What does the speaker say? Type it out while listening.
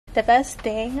The best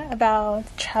thing about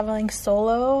traveling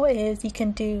solo is you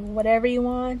can do whatever you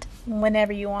want,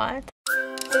 whenever you want.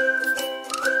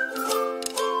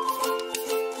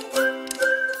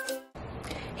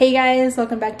 Hey guys,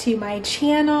 welcome back to my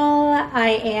channel.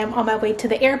 I am on my way to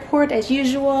the airport as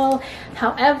usual.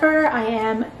 However, I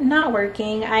am not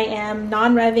working. I am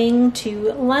non-revving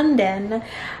to London.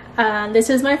 This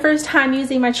is my first time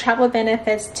using my travel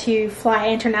benefits to fly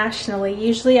internationally.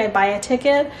 Usually I buy a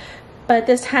ticket, but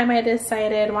this time I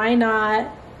decided why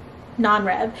not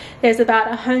non-rev. There's about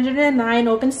 109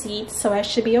 open seats, so I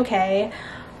should be okay.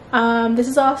 This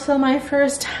is also my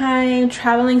first time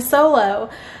traveling solo.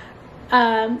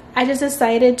 I just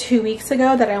decided 2 weeks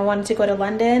ago that I wanted to go to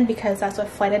London because that's what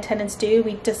flight attendants do.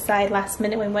 We decide last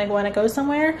minute when we want to go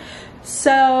somewhere.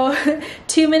 So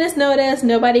 2 minutes notice,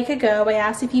 nobody could go. I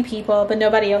asked a few people, but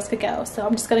nobody else could go. So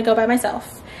I'm just gonna go by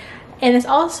myself. And it's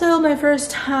also my first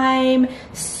time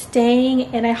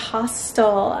staying in a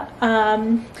hostel.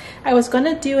 I was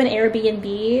gonna do an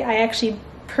Airbnb. I actually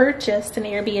purchased an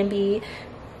Airbnb,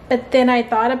 but then I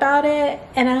thought about it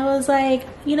and I was like,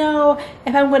 you know,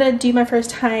 if I'm gonna do my first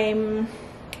time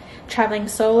traveling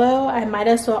solo, I might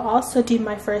as well also do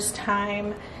my first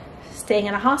time staying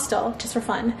in a hostel just for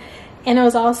fun. And it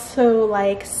was also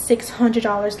like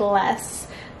 $600 less.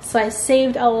 So I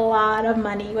saved a lot of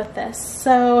money with this.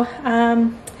 So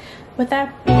with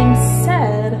that being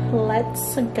said,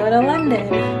 let's go to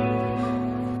London.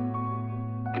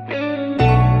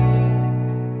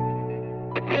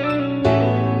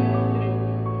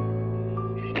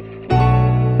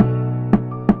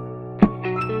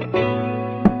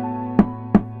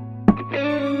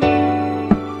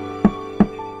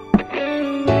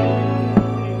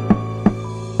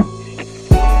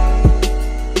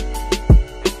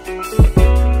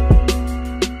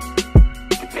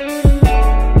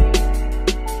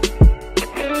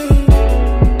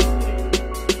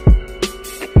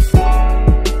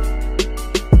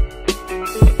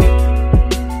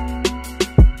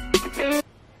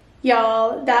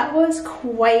 Y'all, that was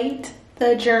quite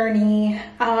the journey.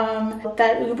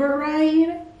 That Uber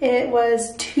ride, it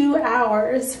was 2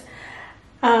 hours.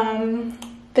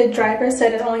 The driver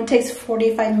said it only takes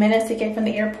 45 minutes to get from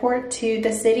the airport to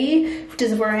the city, which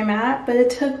is where I'm at, but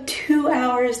it took 2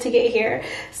 hours to get here.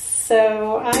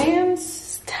 So I am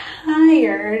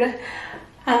tired,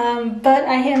 but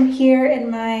I am here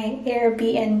in my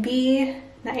Airbnb,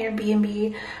 not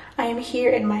Airbnb, I am here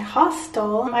in my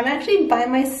hostel. I'm actually by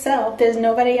myself. There's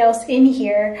nobody else in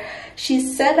here. She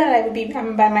said that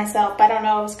I'm by myself, but I don't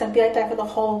know if it's gonna be like that for the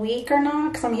whole week or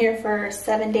not, because I'm here for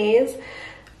 7 days.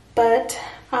 But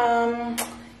yeah,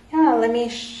 let me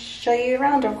show you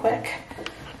around real quick.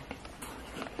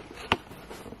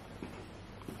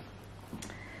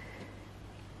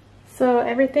 So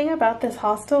everything about this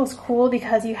hostel is cool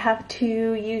because you have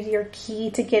to use your key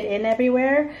to get in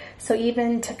everywhere. So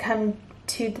even to come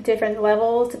to the different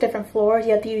levels, the different floors,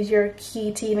 you have to use your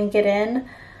key to even get in.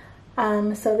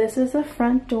 So this is the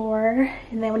front door,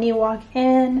 and then when you walk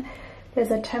in,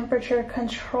 there's a temperature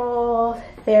control,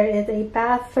 there is a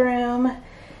bathroom.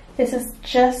 This is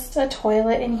just a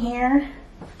toilet in here.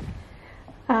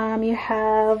 You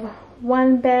have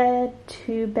 1 bed,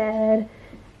 2 bed,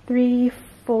 3,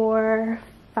 4,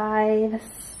 5,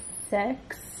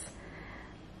 6.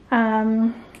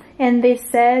 And they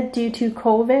said due to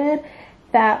COVID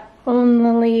that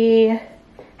only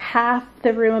half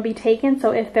the room would be taken.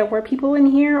 So if there were people in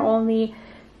here, only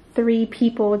 3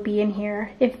 people would be in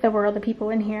here, if there were other people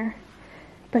in here.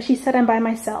 But she said I'm by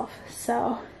myself.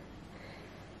 So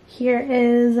here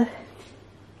is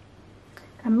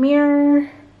a mirror.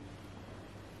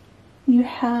 You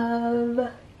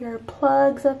have your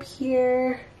plugs up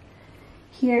here.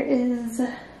 Here is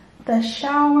the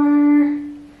shower.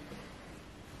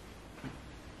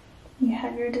 You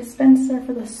have your dispenser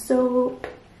for the soap,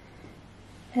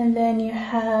 and then you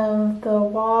have the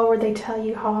wall where they tell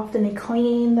you how often they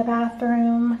clean the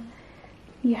bathroom.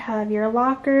 You have your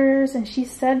lockers, and she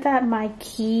said that my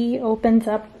key opens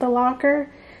up the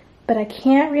locker, but I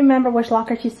can't remember which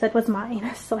locker she said was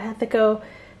mine, so I have to go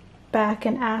back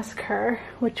and ask her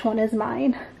which one is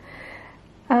mine.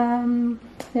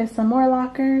 There's some more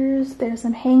lockers, there's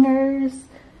some hangers,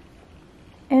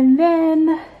 and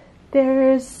then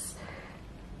there's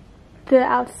the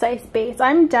outside space.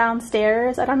 I'm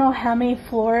downstairs. I don't know how many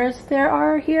floors there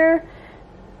are here,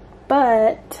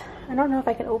 but I don't know if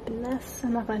I can open this.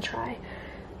 I'm not gonna try.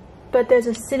 But there's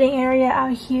a sitting area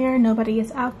out here. Nobody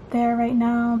is out there right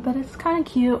now, but it's kind of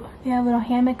cute. They have little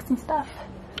hammocks and stuff.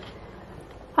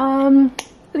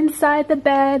 Inside the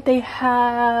bed, they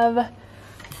have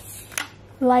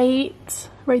lights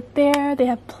right there. They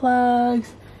have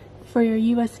plugs. for your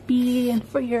USB and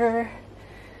for your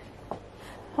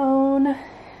phone.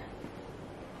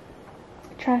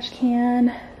 Trash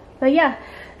can. But yeah,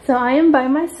 so I am by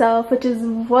myself, which is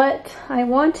what I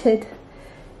wanted.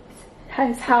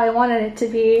 That's how I wanted it to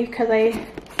be, because I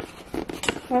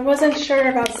wasn't sure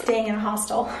about staying in a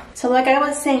hostel. So like I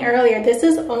was saying earlier, this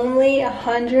is only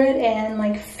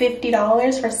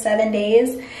 $150 for 7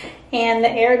 days. And the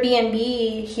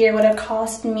Airbnb here would have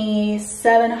cost me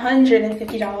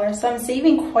 $750. So I'm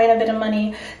saving quite a bit of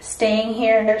money staying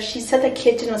here. She said the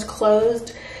kitchen was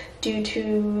closed due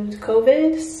to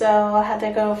COVID, so I had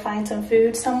to go find some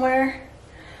food somewhere,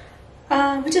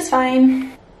 which is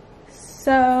fine.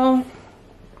 So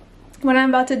what I'm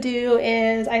about to do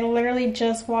is, I literally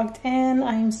just walked in.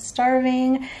 I'm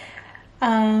starving.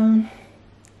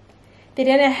 They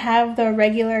didn't have the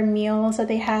regular meals that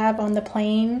they have on the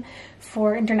plane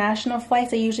for international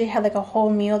flights. They usually have like a whole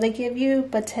meal they give you,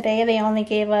 but today they only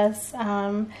gave us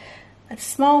a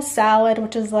small salad,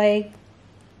 which is like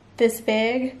this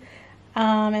big.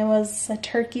 It was a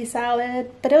turkey salad,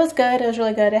 but it was good. It was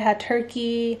really good. It had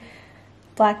turkey,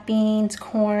 black beans,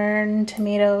 corn,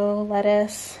 tomato,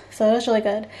 lettuce. So it was really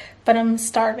good, but I'm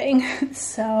starving.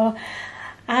 So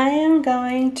I am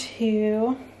going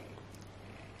to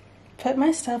put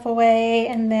my stuff away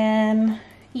and then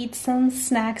eat some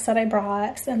snacks that I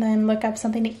brought, and then look up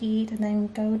something to eat and then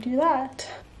go do that.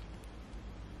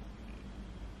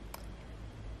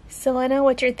 So I know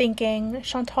what you're thinking,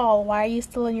 Chantal, why are you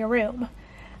still in your room?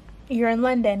 You're in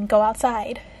London, go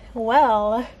outside.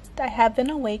 Well, I have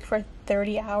been awake for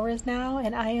 30 hours now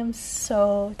and I am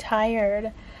so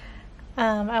tired.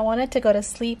 I wanted to go to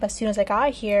sleep as soon as I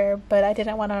got here, but I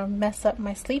didn't want to mess up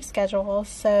my sleep schedule,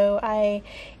 so I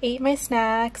ate my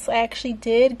snacks. I actually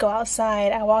did go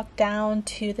outside. I walked down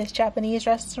to this Japanese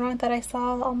restaurant that I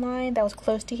saw online that was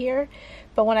close to here,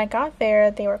 but when I got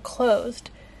there, they were closed.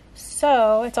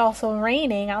 So it's also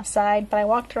raining outside, but I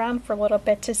walked around for a little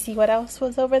bit to see what else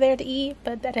was over there to eat,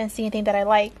 but I didn't see anything that I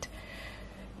liked.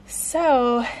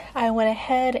 So I went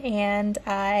ahead and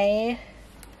I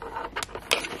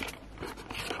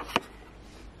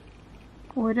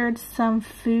ordered some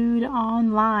food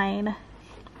online.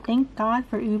 Thank God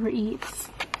for Uber Eats.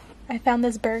 I found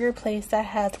this burger place that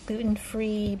has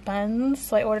gluten-free buns,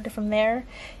 so I ordered it from there.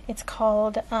 It's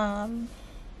called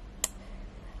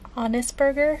Honest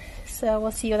Burger, so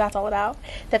we'll see what that's all about.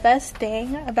 The best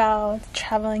thing about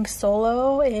traveling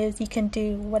solo is you can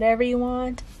do whatever you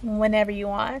want, whenever you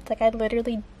want. Like, I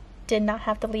literally did not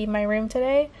have to leave my room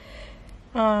today.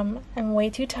 I'm way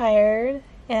too tired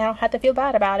and I don't have to feel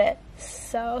bad about it.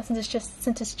 So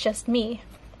since it's just me.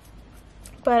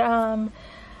 But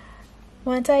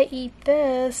once I eat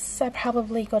this, I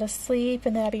probably go to sleep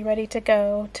and then I'll be ready to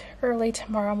go early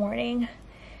tomorrow morning.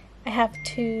 I have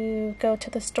to go to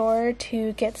the store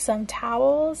to get some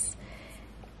towels.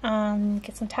 Get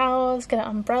an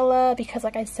umbrella, because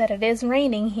like I said, it is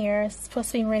raining here. It's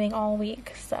supposed to be raining all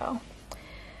week, so.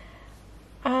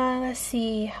 Let's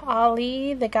see,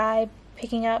 Ollie, the guy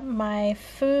picking up my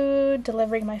food,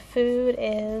 delivering my food,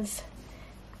 is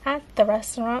at the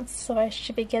restaurant, so I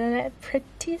should be getting it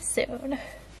pretty soon.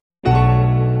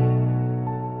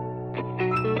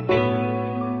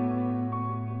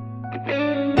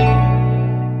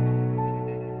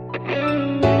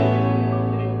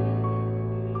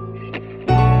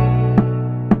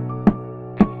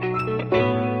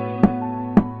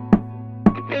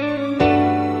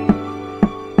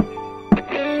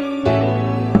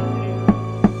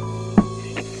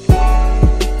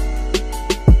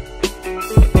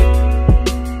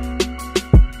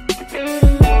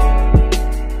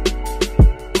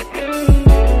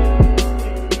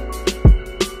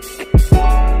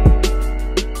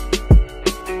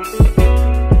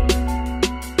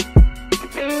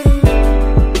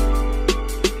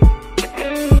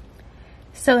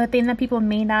 So the thing that people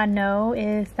may not know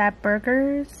is that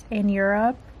burgers in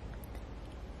Europe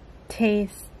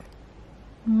taste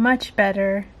much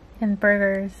better than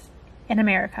burgers in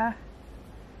America.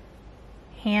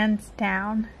 Hands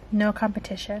down, no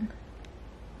competition.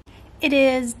 It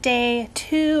is day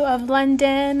 2 of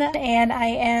London and I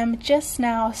am just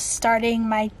now starting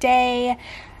my day.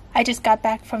 I just got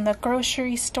back from the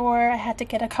grocery store. I had to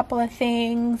get a couple of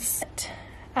things.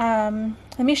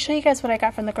 Let me show you guys what I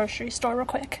got from the grocery store real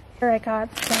quick. Here I got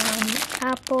some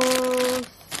apples,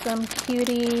 some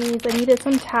cuties, I needed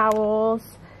some towels,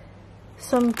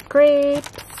 some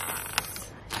grapes,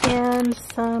 and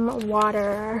some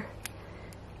water.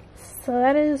 So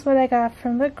that is what I got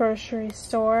from the grocery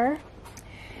store.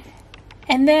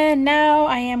 And then now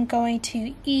I am going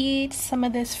to eat some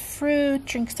of this fruit,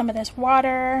 drink some of this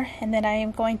water, and then I am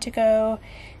going to go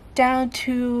down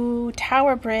to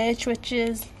Tower Bridge, which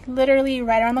is literally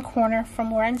right around the corner from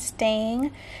where I'm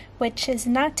staying, which is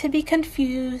not to be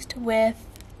confused with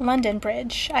London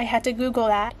Bridge. I had to Google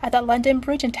that. I thought London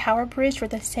Bridge and Tower Bridge were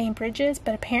the same bridges,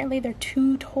 but apparently they're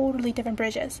two totally different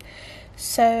bridges.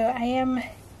 So I am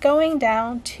going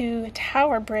down to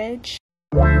Tower Bridge.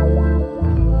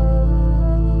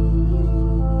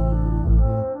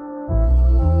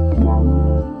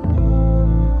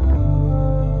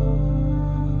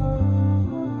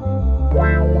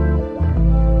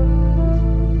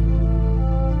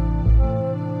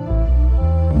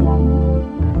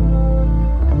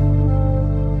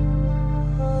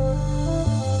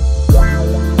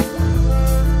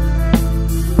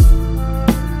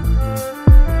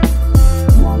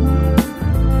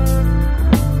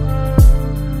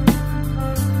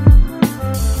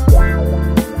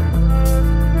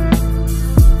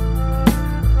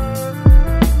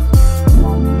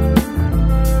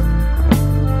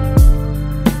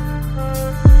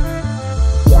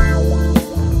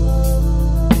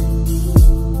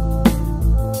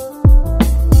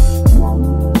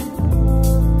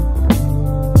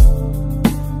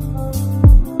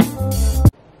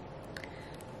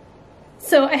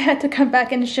 So I had to come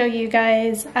back and show you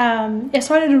guys. It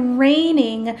started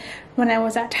raining when I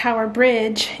was at Tower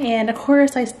Bridge, and of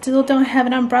course I still don't have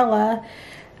an umbrella.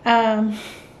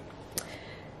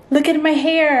 Look at my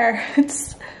hair.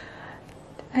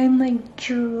 I'm like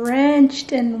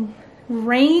drenched in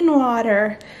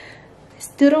rainwater. I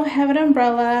still don't have an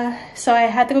umbrella, so I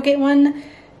had to go get one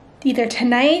either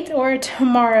tonight or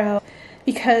tomorrow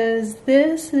because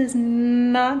this is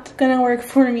not gonna work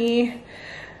for me.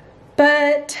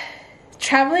 But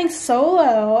traveling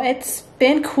solo, it's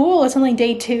been cool. It's only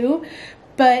day 2,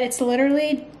 but it's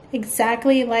literally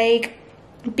exactly like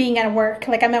being at work.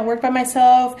 Like I'm at work by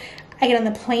myself, I get on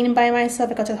the plane by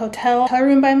myself, I go to the hotel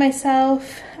room by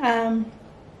myself.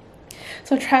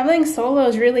 So traveling solo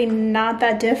is really not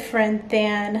that different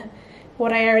than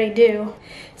what I already do.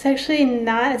 It's actually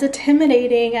not as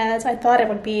intimidating as I thought it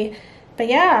would be. But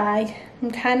yeah,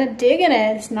 I'm kind of digging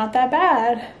it. It's not that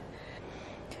bad.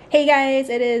 Hey guys,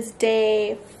 it is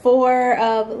day 4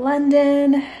 of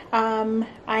London. I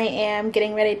am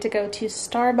getting ready to go to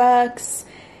Starbucks,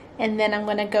 and then I'm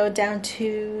gonna go down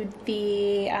to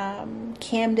the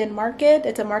Camden market.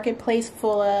 It's a marketplace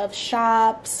full of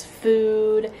shops,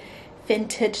 food,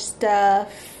 vintage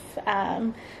stuff.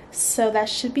 So that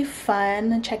should be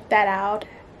fun. Check that out.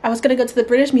 I was gonna go to the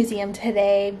British Museum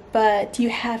today, but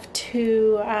you have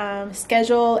to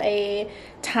schedule a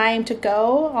time to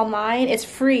go online. It's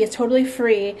free, it's totally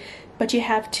free, but you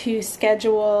have to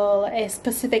schedule a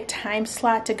specific time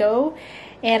slot to go.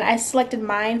 And I selected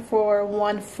mine for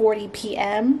 1:40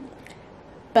 p.m.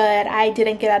 but I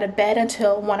didn't get out of bed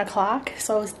until 1 o'clock,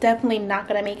 so I was definitely not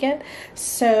gonna make it.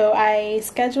 So I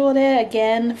scheduled it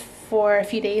again for a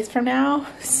few days from now.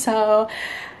 So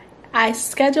I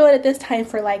scheduled it at this time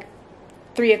for like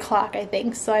 3 o'clock, I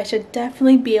think, so I should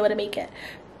definitely be able to make it.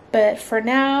 But for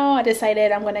now, I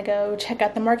decided I'm gonna go check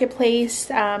out the marketplace.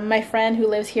 My friend who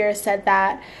lives here said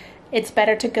that it's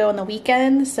better to go on the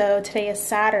weekend, so today is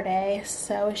Saturday,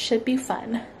 so it should be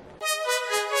fun.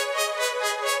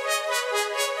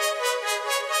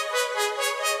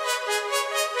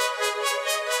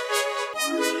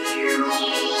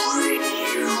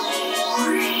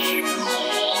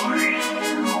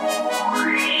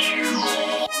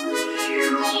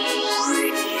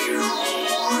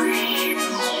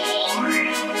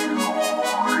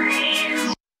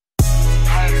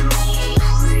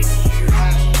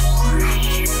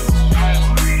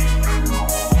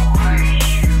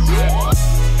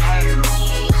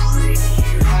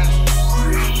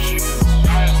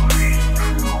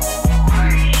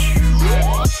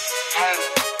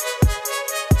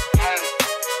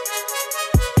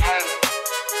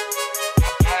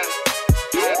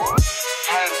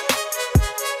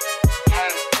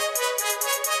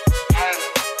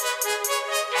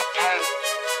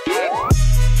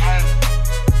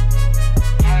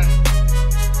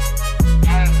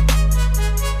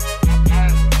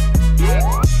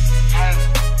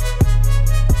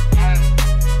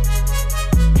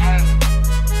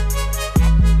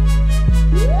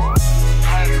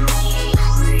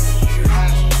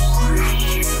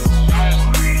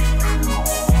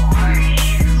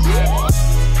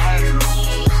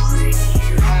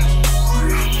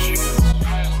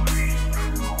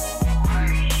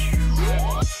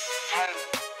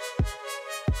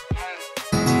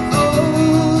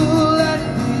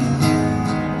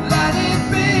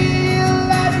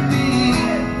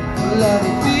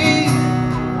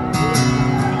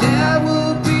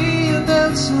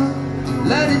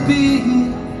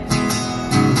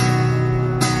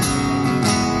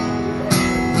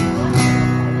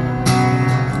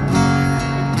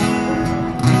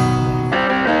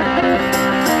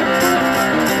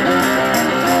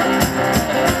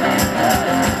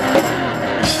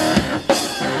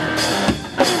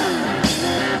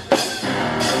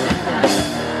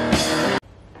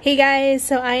 Hey guys,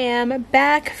 so I am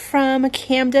back from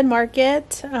Camden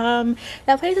Market. That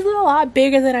place is a lot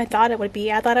bigger than I thought it would be.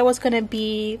 I thought it was going to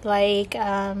be like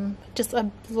just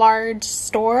a large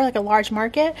store, like a large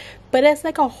market, but it's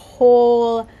like a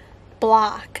whole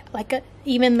block, like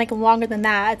even like longer than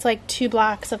that. It's like 2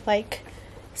 blocks of like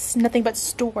nothing but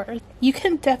stores. You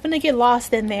can definitely get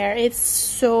lost in there. It's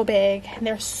so big and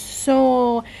there's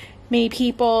so many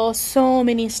people, so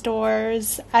many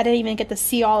stores. I didn't even get to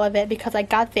see all of it because I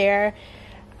got there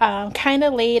kind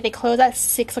of late. They closed at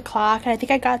 6 o'clock and I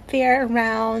think I got there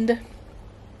around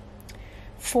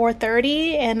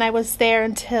 4:30 and I was there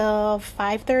until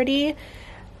 5:30.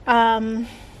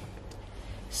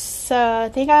 So I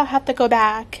think I'll have to go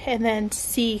back and then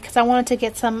see, because I wanted to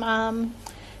get some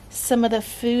of the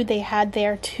food they had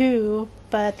there too.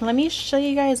 But let me show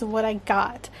you guys what I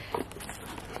got.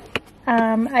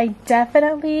 I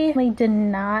definitely did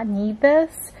not need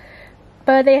this,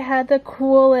 but they had the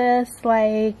coolest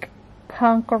like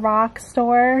punk rock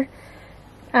store.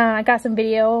 I got some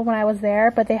video when I was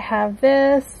there, but they have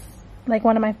this, like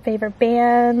one of my favorite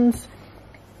bands,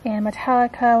 and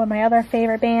Metallica, one of my other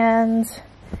favorite bands.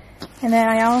 And then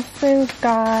I also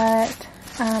got,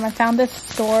 I found this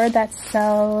store that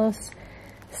sells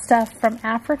stuff from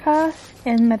Africa,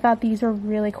 and I thought these were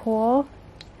really cool.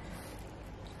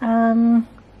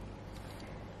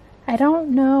 I don't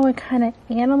know what kind of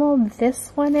animal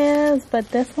this one is,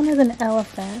 but this one is an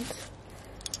elephant.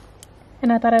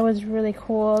 And I thought it was really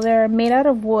cool. They're made out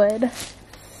of wood.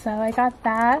 So I got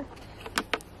that.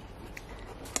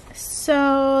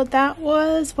 So that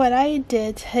was what I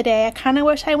did today. I kind of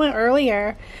wish I went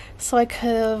earlier so I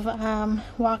could have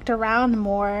walked around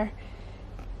more.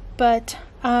 But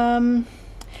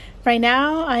right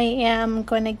now I am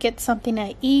going to get something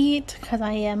to eat because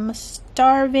I am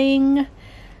starving.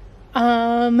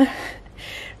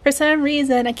 For some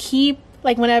reason I keep,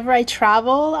 like, whenever I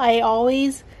travel I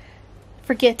always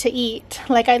forget to eat.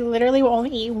 Like, I literally will only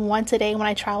eat once a day when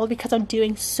I travel because I'm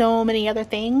doing so many other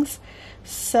things.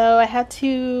 So I have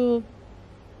to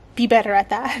be better at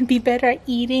that. Be better at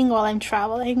eating while I'm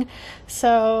traveling.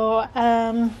 So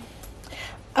oh,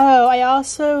 I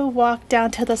also walked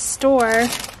down to the store.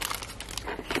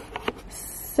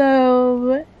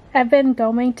 So I've been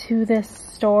going to this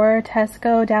store,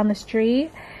 Tesco, down the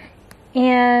street,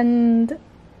 and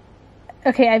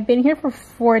okay, I've been here for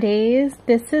 4 days.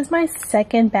 This is my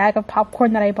second bag of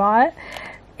popcorn that I bought.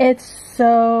 It's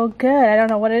so good. I don't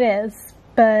know what it is,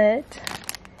 but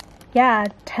yeah,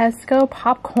 Tesco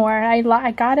popcorn.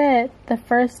 I got it the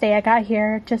first day I got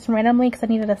here just randomly because I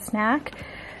needed a snack,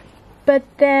 but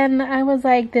then I was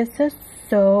like, this is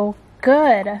so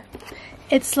good.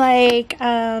 It's like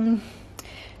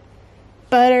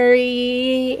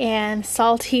buttery and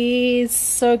salty,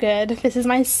 so good. This is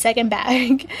my second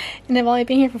bag and I've only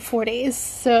been here for 4 days,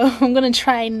 so I'm gonna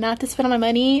try not to spend all my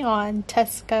money on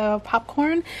Tesco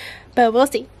popcorn, but we'll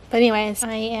see. But anyways,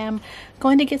 I am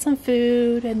going to get some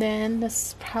food and then this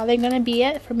is probably gonna be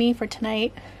it for me for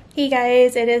tonight. Hey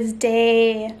guys, it is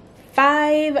day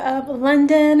 5 of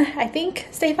London. I think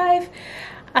it's day 5.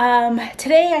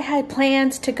 Today I had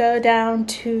plans to go down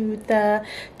to the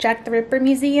Jack the Ripper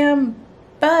Museum,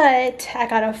 but I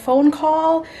got a phone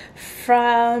call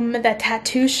from the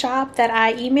tattoo shop that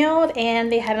I emailed and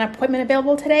they had an appointment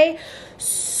available today.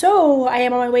 So I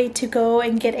am on my way to go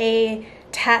and get a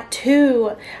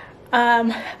tattoo.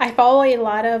 I follow a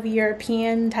lot of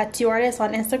European tattoo artists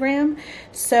on Instagram,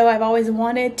 so I've always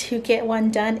wanted to get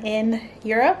one done in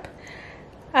Europe.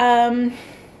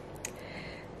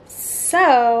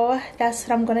 So that's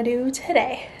what I'm gonna do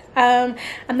today. I'm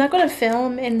not gonna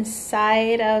film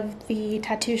inside of the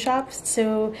tattoo shops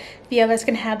so the others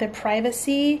can have their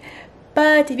privacy,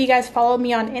 but if you guys follow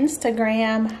me on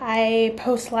Instagram, I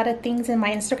post a lot of things in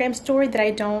my Instagram story that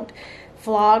I don't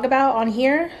vlog about on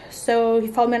here. So if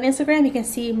you follow me on Instagram, you can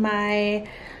see my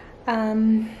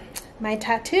my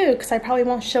tattoo, because I probably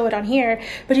won't show it on here,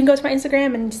 but you can go to my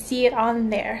Instagram and see it on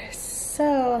there.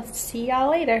 So I'll see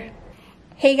y'all later.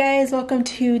 Hey guys, welcome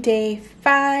to day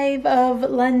 5 of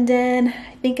London.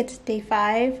 I think it's day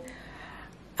 5.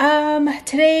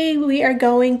 Today we are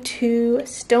going to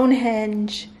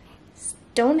Stonehenge.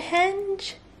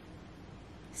 Stonehenge?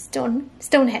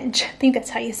 Stonehenge. I think that's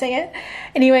how you say it.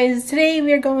 Anyways, today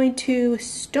we are going to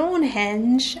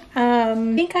Stonehenge. I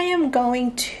think I am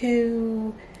going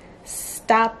to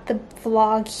stop the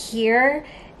vlog here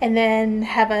and then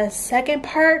have a second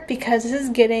part because this is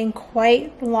getting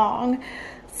quite long.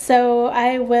 So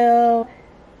I will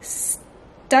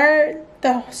start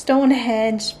the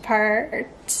Stonehenge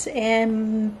part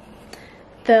in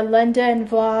the London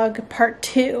vlog part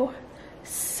 2.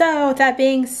 So with that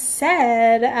being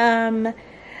said, I'm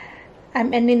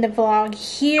ending the vlog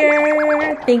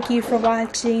here. Thank you for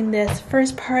watching this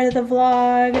first part of the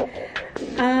vlog.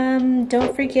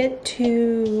 Don't forget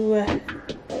to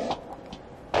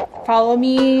follow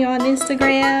me on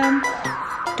Instagram.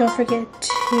 Don't forget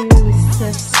to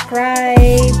subscribe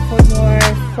for more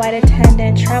flight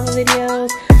attendant travel videos.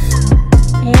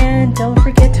 And don't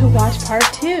forget to watch part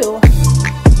 2.